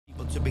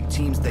to big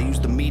teams, they use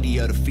the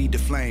media to feed the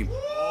flame.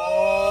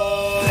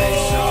 Oh,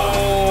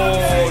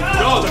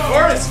 yo, the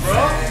chorus,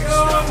 bro.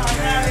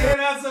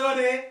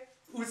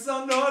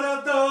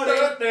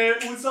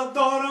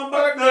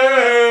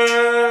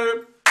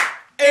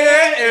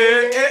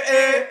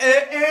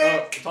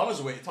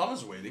 Tom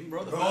is waiting,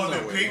 bro. Bro,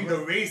 they're playing the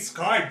race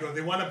card, bro.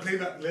 They want to play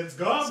that. Let's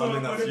go,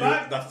 something bro.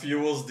 that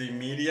fuels the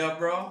media,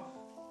 bro.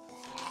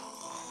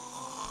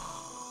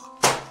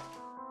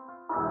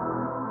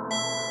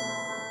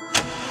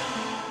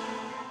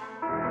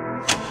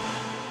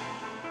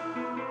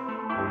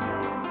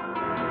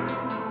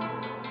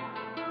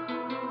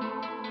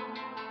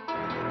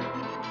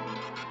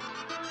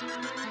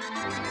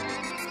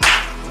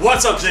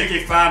 What's up,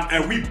 JK fam?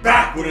 And we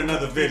back with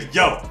another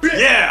video.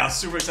 Yeah,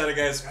 super excited,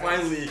 guys.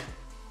 Finally,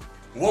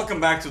 welcome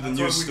back to the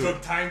new studio. We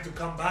took time to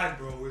come back,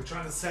 bro. We're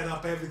trying to set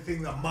up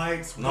everything, the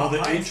mics. No,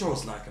 the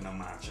intro's not gonna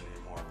match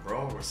anymore,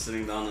 bro. We're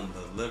sitting down in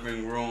the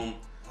living room.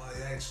 Oh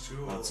yeah, it's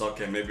true. That's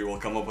okay. Maybe we'll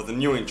come up with a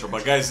new intro.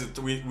 But guys,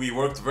 we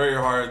worked very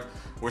hard.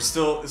 It's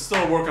still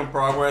a work in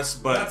progress,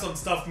 but got some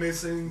stuff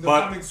missing. They're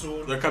coming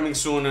soon. They're coming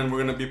soon, and we're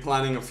gonna be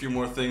planning a few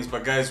more things.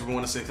 But guys, we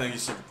want to say thank you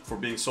for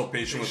being so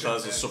patient with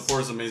us. The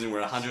support is amazing.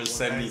 We're at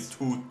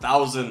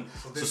 172,000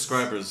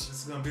 subscribers. This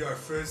is gonna be our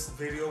first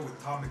video with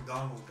Tom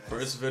MacDonald, guys.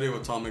 First video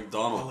with Tom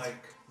MacDonald. For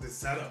like the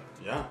setup.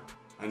 Yeah,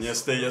 and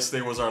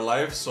yesterday was our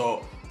live,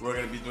 so we're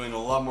gonna be doing a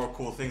lot more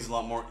cool things. A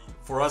lot more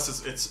for us.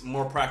 It's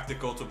more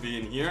practical to be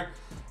in here.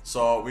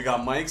 So we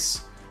got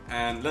mics.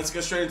 And let's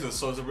get straight into this.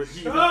 So a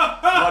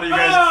lot of you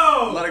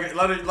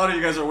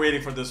guys are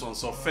waiting for this one.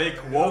 So fake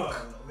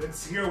woke.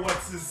 Let's hear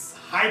what's this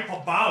hype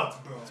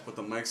about, bro. Let's put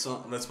the mics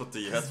on. Let's put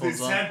the headphones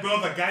on. They said,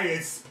 bro, the guy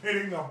is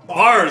spitting the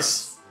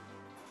bars.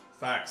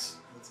 Facts.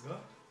 Let's go.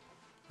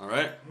 All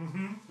right.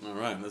 All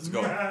right. Let's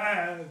go.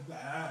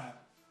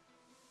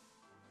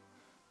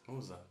 What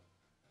was that?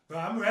 Bro,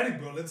 I'm ready,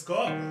 bro. Let's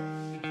go.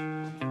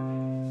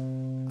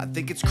 I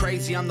think it's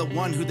crazy I'm the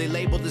one who they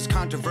labeled as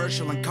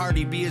controversial, and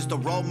Cardi B is the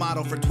role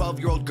model for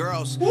 12-year-old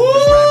girls. There's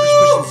rappers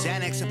pushing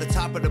Xanax at the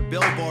top of the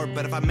billboard,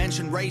 but if I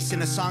mention race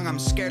in a song, I'm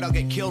scared I'll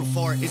get killed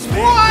for it. It's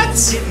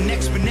getting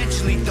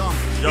exponentially dumb.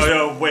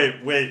 Yo,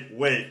 wait.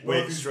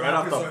 Bro, these straight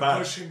off the rappers are bat.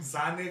 pushing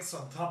Xanax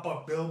on top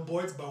of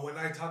billboards, but when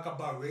I talk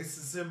about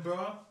racism,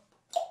 bro,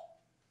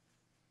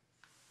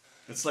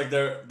 it's like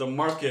the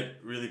market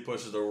really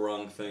pushes the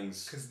wrong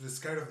things. Because they're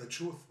scared of the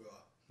truth, bro.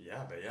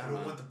 Yeah, but yeah, I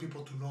don't want the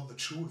people to know the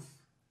truth.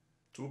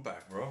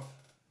 Tupac, bro.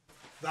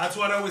 That's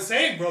what I was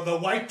saying, bro. The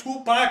white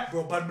Tupac,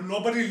 bro. But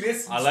nobody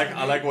listens. I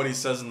like what he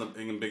says in the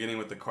beginning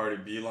with the Cardi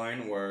B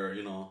line, where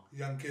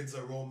young kids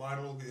are role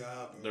model.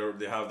 Yeah, bro.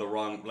 They have the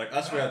wrong we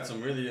had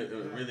some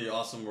really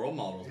awesome role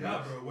models. Yeah,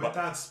 man. bro. Wet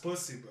that's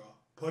pussy, bro.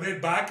 Put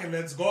it back and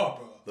let's go,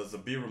 bro. Does the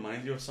beat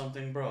remind you of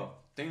something, bro?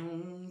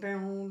 Down,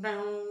 down,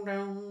 down,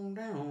 down,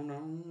 down,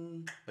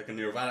 down. Like a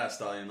Nirvana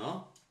style, you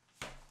know?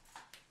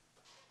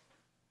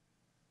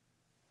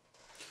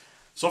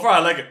 So far, I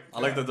like it. I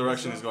like the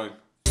direction he's going.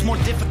 It's more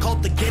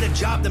difficult to get a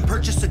job than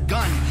purchase a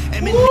gun.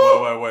 Wait. Bring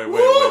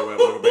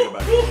it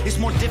back. It's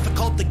more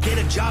difficult to get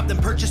a job than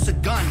purchase a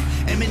gun.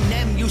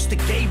 Eminem used to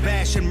gay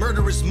bash and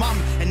murder his mom,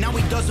 and now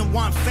he doesn't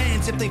want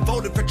fans if they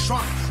voted for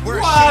Trump. We're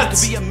ashamed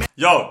to be a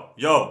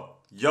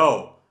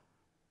Yo.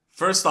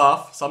 First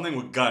off, something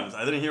with guns.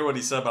 I didn't hear what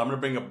he said, but I'm gonna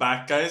bring it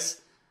back,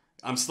 guys.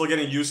 I'm still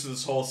getting used to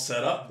this whole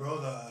setup.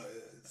 Bro,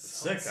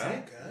 sick,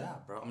 huh? Yeah,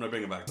 bro. I'm gonna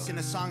bring it back though. In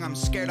a song I'm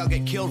scared I'll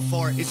get killed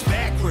for. It's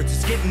backwards,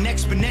 it's getting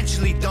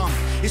exponentially dumb.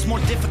 It's more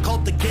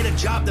difficult to get a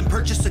job than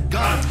purchase a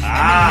gun.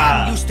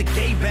 Eminem used to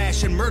gay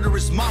bash and murder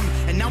his mom,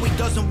 and now he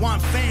doesn't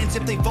want fans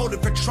if they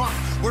voted for Trump.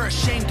 We're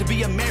ashamed to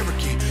be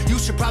American. You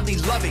should probably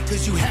love it,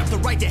 cause you have the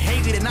right to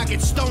hate it and not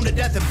get stoned to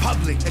death in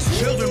public. As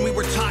children we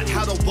were taught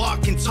how to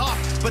walk and talk,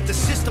 but the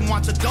system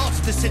wants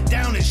adults to sit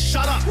down and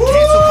shut up.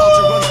 Cancel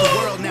culture runs the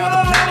world now,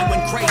 the planet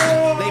went crazy.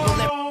 Label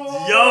them.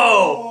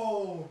 Yo!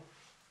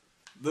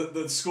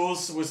 The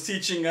schools was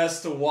teaching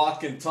us to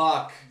walk and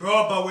talk.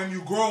 Bro, but when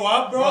you grow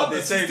up, bro,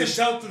 they say they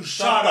tell to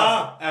shut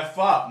up. F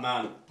up,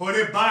 man. Put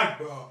it back,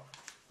 bro.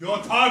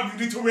 Yo, Tom, you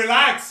need to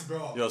relax,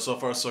 bro. Yo, so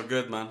far so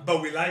good, man.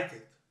 But we like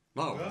it.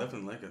 No, we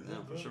definitely like it.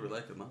 Yeah, for sure we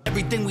like it, man.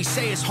 Everything we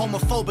say is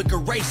homophobic or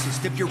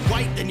racist. If you're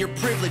white, then you're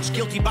privileged,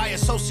 guilty by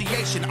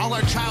association. All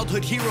our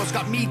childhood heroes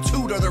got Me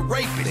Too'd or they're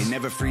rapists. They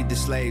never freed the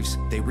slaves.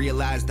 They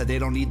realized that they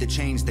don't need to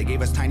change. They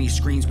gave us tiny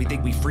screens. We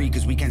think we free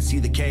because we can't see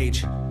the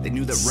cage. They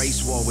knew that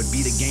race war would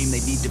be the game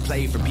they need to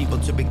play. For people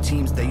to big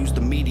teams, they use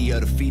the media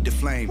to feed the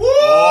flame. Oh!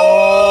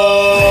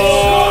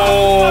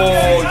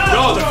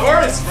 Yo, the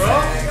chorus, bro.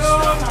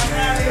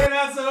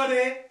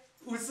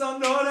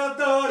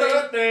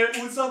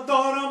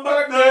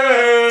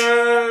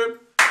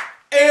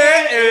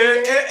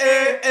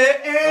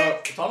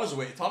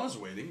 Tom is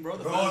waiting, bro.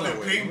 Bro, they're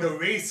playing the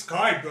race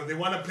card, bro. They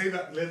want to play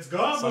that. Let's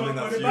go, something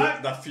bro.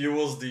 that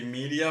fuels the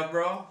media,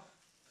 bro.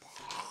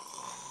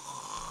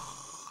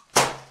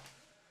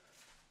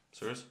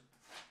 Serious?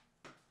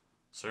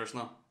 Serious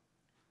now?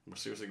 We're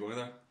seriously going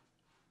there?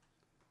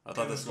 I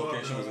thought this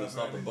location was gonna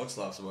stop the book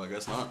slaps, but I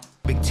guess not.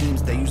 Big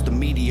teams, they use the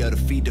media to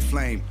feed the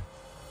flame.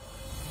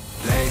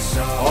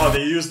 Bro,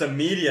 they use the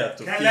media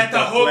to Can't feed let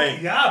the hook.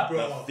 flame. Yeah,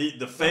 bro.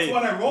 The flame. That's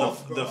what I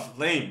wrote, bro. The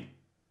flame.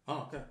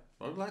 Oh, okay.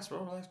 Relax, man.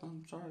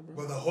 I'm sorry, bro.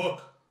 But the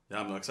hook. Yeah,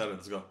 I'm excited.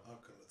 Let's go.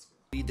 Okay, let's go.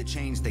 Lead the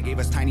change. They gave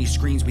us tiny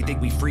screens. We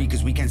think we free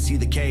because we can't see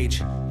the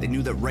cage. They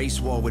knew that race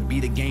war would be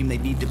the game they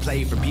need to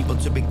play. For people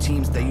to big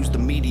teams, they use the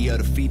media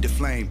to feed the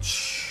flame.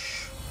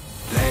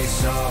 They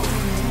so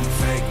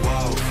fake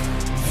woke.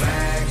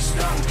 Facts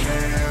don't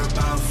care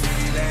about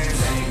feelings.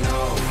 They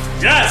know.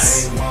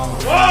 Yes! They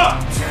won't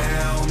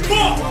tell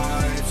me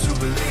what to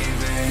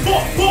believe in. So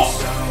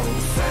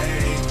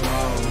fake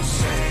woke.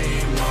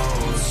 Same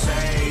old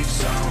safe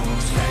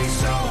zones. They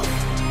so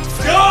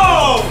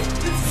Yo!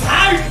 It's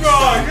hype, bro!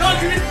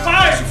 You're getting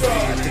fired,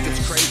 I bro! think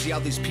it's crazy how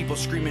these people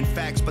screaming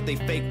facts, but they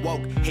fake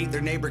woke. Hate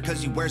their neighbor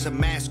cause he wears a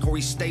mask or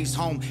he stays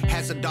home.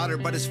 Has a daughter,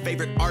 but his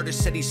favorite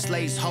artist said he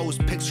slays hoes.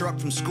 Picks her up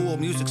from school,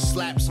 music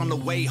slaps on the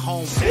way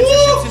home.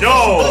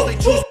 Yo!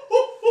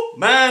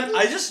 Man,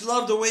 I just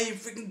love the way he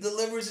freaking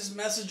delivers his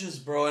messages,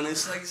 bro. And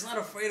it's like he's not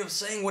afraid of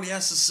saying what he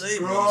has to say,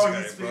 Bro,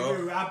 this his guy,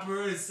 favorite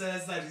rapper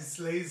says that he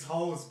slays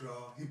hoes,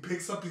 bro. He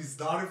picks up his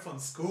daughter from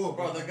school,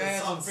 bro. Bro, the guy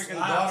has a song freaking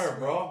slaps, daughter,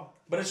 bro.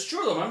 But it's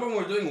true though. Remember when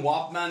we were doing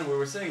WAP, man? We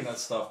were saying that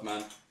stuff,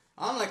 man.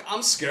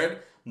 I'm scared.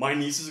 My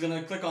niece is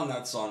gonna click on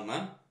that song,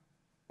 man.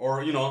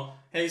 Or, you know,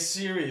 hey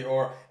Siri,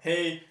 or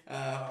hey,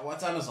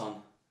 what's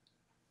Amazon?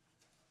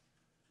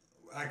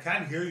 I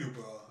can't hear you,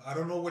 bro. I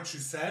don't know what you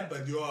said, but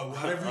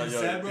whatever you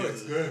said, bro,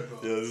 it's good, bro.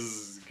 Yeah, this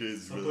is crazy,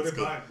 So bro. put It's it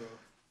good. back, bro.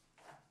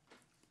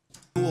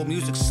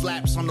 Music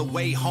slaps on the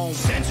way home.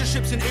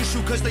 Censorship's an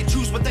issue cause they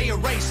choose what they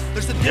erase.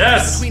 There's a difference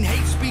Yes. between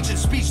hate speech and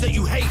speech that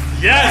you hate.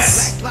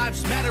 Yes. Black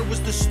Lives Matter was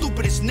the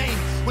stupidest name.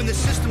 When the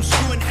system's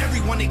screwing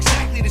everyone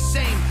exactly the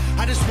same.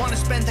 I just want to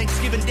spend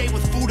Thanksgiving Day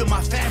with food and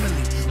my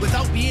family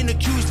without being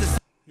accused of.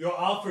 Yo,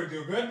 Alfred,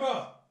 you good,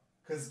 bro?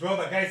 Cause, bro,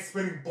 that guy's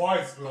spitting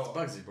bars, bro.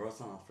 Bugsy, bro. It's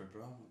not Alfred,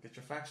 bro. Get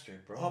your facts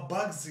straight, bro. Oh,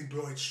 Bugsy,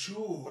 bro, it's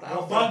true. But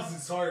No, Alfred- Bugsy,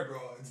 sorry, bro.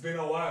 It's been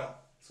a while.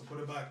 So put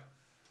it back.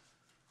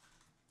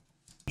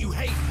 You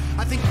hate.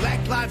 I think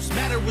Black Lives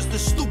Matter was the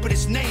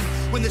stupidest name.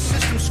 When the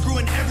system's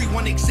screwing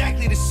everyone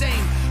exactly the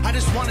same. I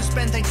just want to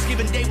spend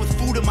Thanksgiving Day with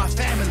food and my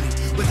family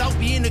without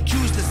being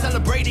accused of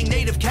celebrating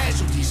native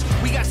casualties.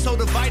 We got so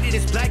divided,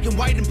 it's black and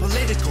white and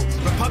political.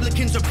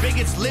 Republicans are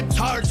bigots,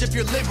 libtards if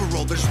you're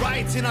liberal. There's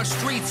riots in our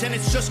streets and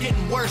it's just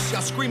getting worse.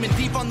 Y'all screaming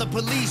deep on the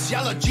police,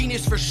 y'all are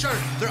genius for sure.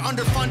 They're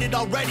underfunded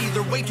already,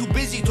 they're way too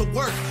busy to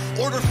work.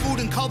 Order food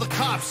and call the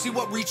cops, see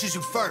what reaches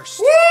you first.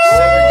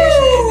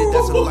 Segregation ended,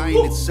 that's a lie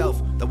in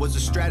itself. That was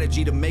a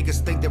strategy to make us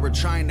think they were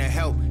trying to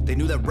help. They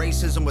knew that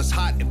racism was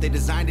hot if they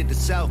designed it to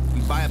sell. We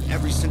buy up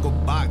every single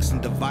box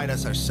and divide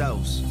us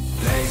ourselves.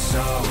 They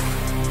so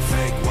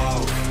fake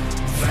woke.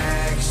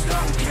 Facts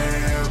don't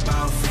care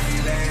about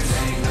feelings,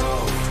 they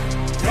know.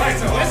 Yo,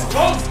 it's a West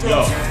Coast,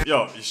 bro.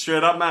 Yo, you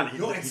straight up, man.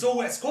 Yo, it's so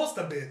West Coast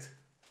a bit.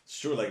 It's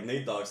true, like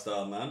Nate Dogg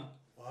style, man.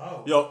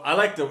 Wow. Yo, I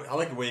like the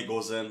way it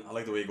goes in. I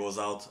like the way it goes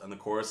out, and the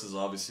chorus is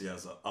obviously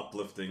has an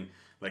uplifting,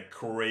 like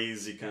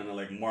crazy kind of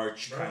like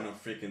march kind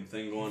of freaking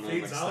thing going on.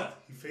 Fades Like out.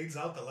 He fades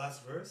out the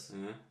last verse.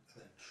 Yeah.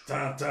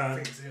 Dun, Dun,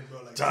 fades in,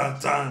 bro. Like dun,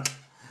 dun,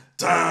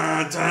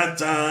 dun, dun,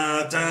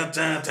 dun, dun,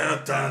 dun,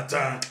 dun, dun,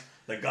 dun.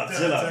 Like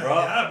Godzilla, bro.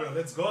 Yeah, bro.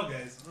 Let's go,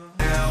 guys.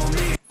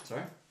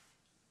 Sorry.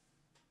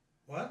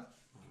 What?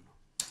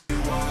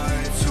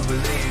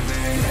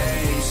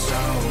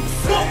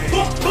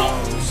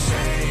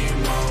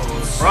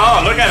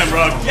 Bro, look at him,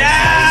 bro.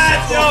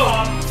 Yes,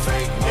 yo.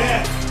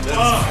 Yeah.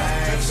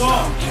 Let's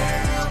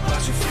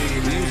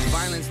go. We use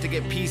violence to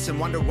get peace and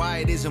wonder why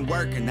it isn't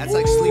working. That's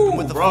like sleeping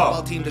with the bro.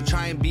 football team to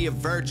try and be a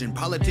virgin.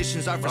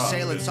 Politicians are for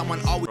sale and someone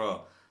always.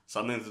 Bro,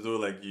 something to do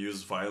like you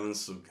use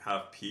violence to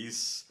have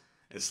peace.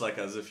 It's like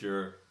as if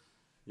you're,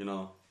 you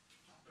know,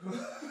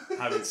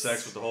 having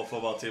sex with the whole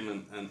football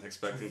team and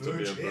expecting to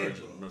be a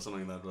virgin or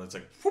something like that. But it's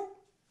like, whoop.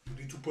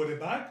 You need to put it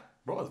back.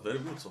 Bro, it's very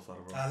good so far,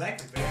 bro. I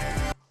like it,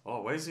 man.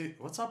 Oh, why is he?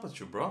 What's up with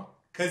you, bro?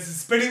 Cause he's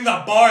spitting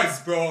the bars,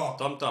 bro.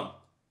 Tom.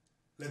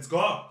 Let's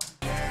go.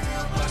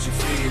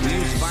 We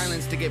use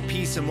violence to get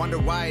peace and wonder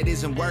why it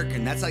isn't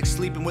working. That's like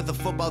sleeping with a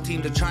football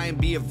team to try and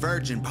be a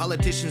virgin.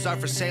 Politicians are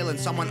for sale and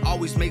someone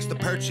always makes the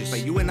purchase.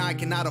 But you and I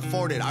cannot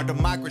afford it. Our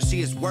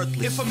democracy is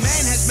worthless. If a man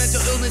has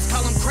mental illness,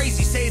 call him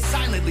crazy. Say it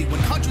silently. When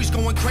country's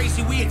going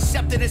crazy, we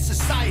accept it as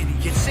society.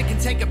 Get sick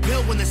and take a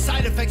pill. When the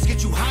side effects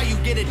get you high, you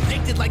get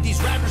addicted like these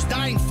rappers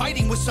dying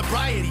fighting with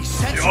sobriety.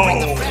 Censoring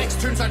the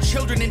facts turns our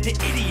children into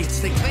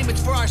idiots. They claim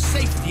it's for our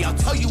safety. I'll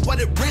tell you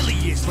what it really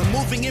is.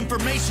 Removing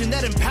information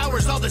that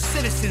empowers all the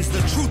citizens.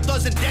 The truth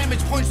doesn't damage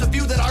points of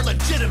view that are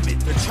legitimate.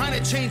 They're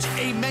trying to change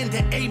amen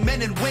to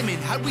amen and women.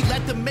 How'd we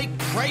let them make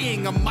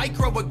praying a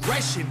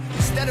microaggression?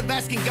 Instead of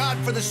asking God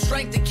for the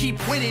strength to keep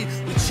winning,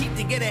 we cheat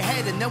to get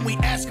ahead and then we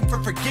ask him for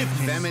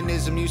forgiveness.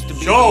 Feminism used to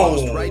be the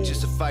most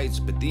righteous of fights,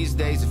 but these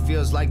days it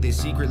feels like they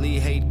secretly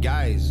hate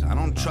guys. I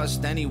don't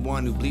trust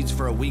anyone who bleeds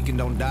for a week and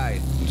don't die.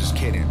 I'm just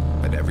kidding,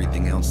 but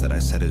everything else that I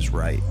said is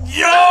right.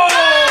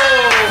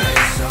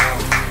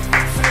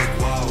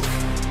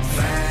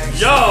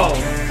 Yo!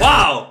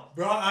 Wow!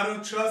 Bro, I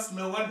don't trust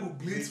no one who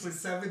bleeds for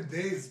 7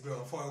 days,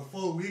 bro. For a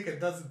full week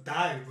and doesn't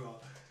die, bro.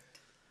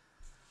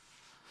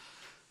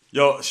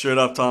 Yo, straight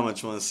up, Tom, I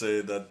just want to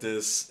say that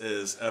this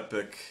is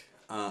epic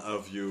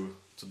of you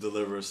to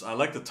deliver. I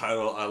like the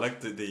title. I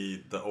like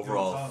the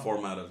overall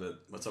format of it.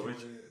 What's up, Rich?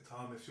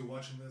 Tom, if you're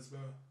watching this, bro.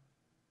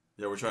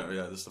 Yeah, we're trying.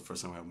 Yeah, this is the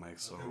first time we have mics.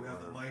 So okay, we have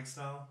the mics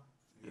now.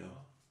 Yeah.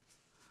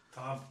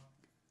 Tom,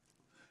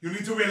 you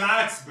need to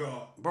relax,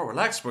 bro. Bro,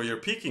 relax, bro. You're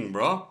peaking,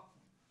 bro.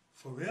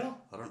 For real?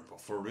 I don't.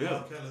 For real. Yeah,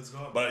 okay, let's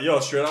go. But yo,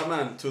 straight up,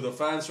 man. To the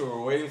fans who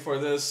were waiting for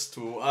this,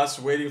 to us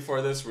waiting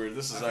for this,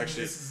 this is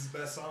actually. This is his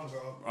best song,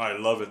 bro. I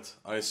love it.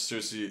 I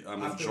seriously,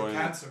 I'm After enjoying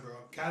Cancer, bro.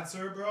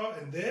 Cancer, bro,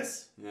 and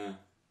this. Yeah.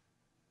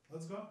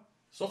 Let's go.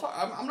 So far,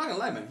 I'm not gonna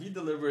lie, man. He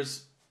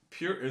delivers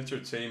pure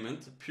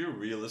entertainment, pure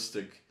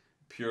realistic,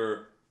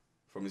 pure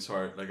from his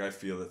heart. Like I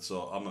feel it.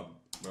 So I'm a.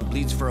 Bro.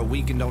 Bleeds for a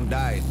week and don't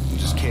die. I'm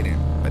just kidding,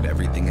 but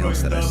everything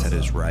else that I said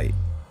is right.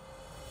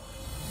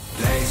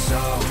 They so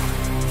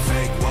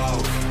fake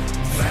woke.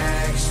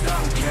 Facts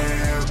don't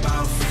care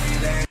about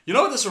feeling. You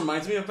know what this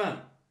reminds me of, man?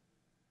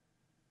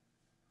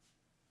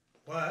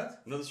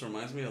 What? You know this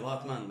reminds me a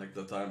lot, man. Like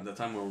the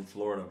time we're in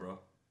Florida, bro.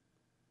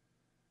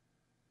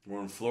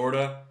 We're in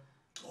Florida.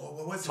 Oh,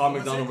 what was Tom it?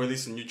 MacDonald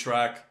released a new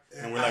track,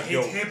 and we're I like, hate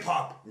yo, hip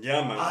hop.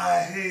 yeah, man. I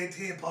hate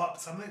hip hop.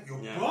 Something,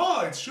 yo, Yeah. bro,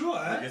 it's true,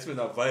 eh? It gets me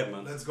that vibe,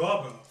 man. Let's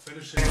go, bro.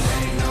 Finish it.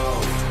 They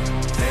know,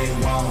 they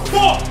won't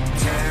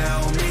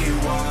tell me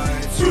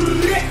what to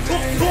believe.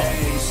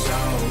 They so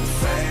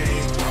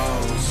fake,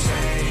 whoa,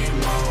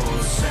 same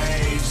old,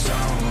 same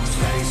songs.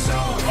 They so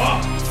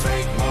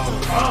fake,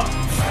 whoa,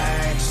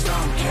 facts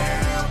don't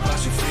care about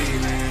your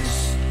feelings.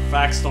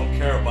 Facts don't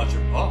care about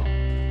your. Oh,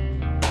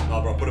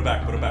 no, bro, put it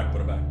back.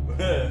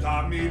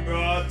 Tommy,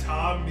 bro.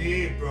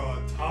 Tommy,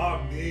 bro.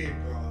 Tommy,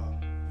 bro.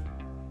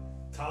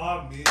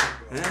 Tommy,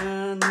 bro.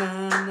 Na,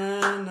 na,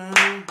 na, na.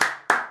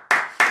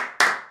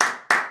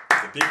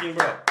 The peaking,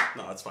 bro.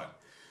 No, that's fine.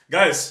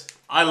 Guys,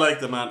 I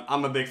liked it, man.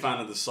 I'm a big fan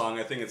of this song.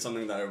 I think it's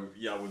something that I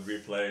would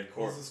replay.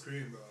 Close the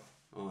screen, bro.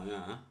 Oh,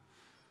 yeah. Huh?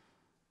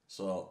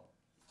 So,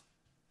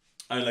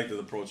 I like the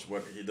approach,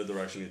 the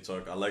direction he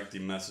took. I like the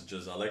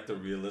messages. I like the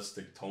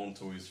realistic tone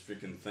to his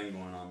freaking thing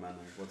going on, man.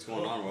 Like, what's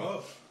going on,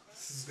 bro?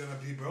 This is gonna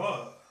be,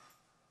 bro.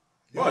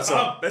 Bro,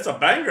 it's a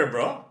banger,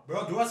 bro.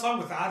 Bro, do a song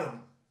with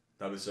Adam.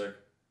 That'd be sick.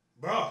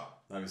 Bro.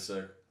 That'd be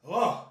sick.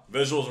 Oh.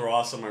 Visuals are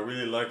awesome. I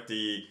really like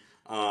the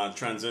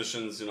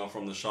transitions,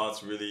 from the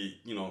shots,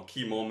 really,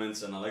 key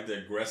moments, and I like the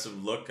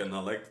aggressive look, and I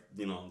like,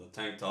 the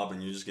tank top,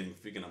 and you're just getting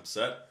freaking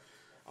upset.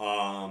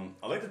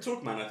 I like the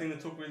toque, man. I think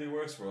the toque really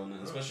works, bro. And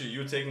especially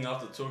you taking off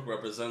the toque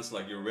represents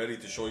like you're ready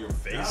to show your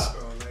face. Yeah,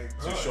 bro.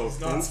 Like, bro, to show he's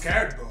not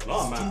scared, bro.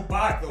 No, it's man.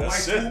 Tupac, the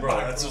That's white it, Tupac, bro.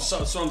 That's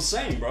what I'm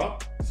saying, bro.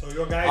 So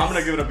yo guys, I'm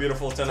gonna give it a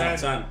beautiful 10 out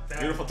of 10. 10.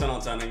 Beautiful 10 out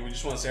of 10. And we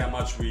just want to say how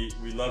much we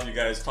love you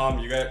guys. Tom,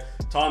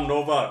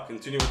 Nova,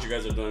 continue what you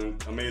guys are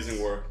doing.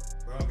 Amazing work.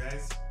 Bro,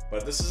 guys.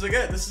 But this is it,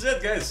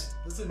 guys.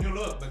 This is a new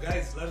look, but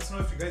guys, let us know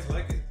if you guys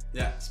like it.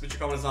 Yeah, spit your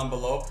comments down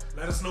below.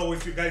 Let us know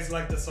if you guys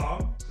like the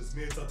song, because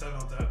me, it's a 10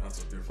 out of 10.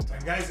 That's a beautiful 10.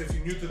 And guys, if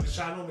you're new to the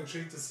channel, make sure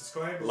you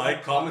subscribe.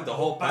 Like, comment, the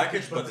whole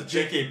package. But the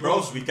JK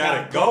Bros, we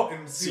gotta go.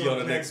 And see you on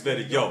the next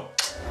video.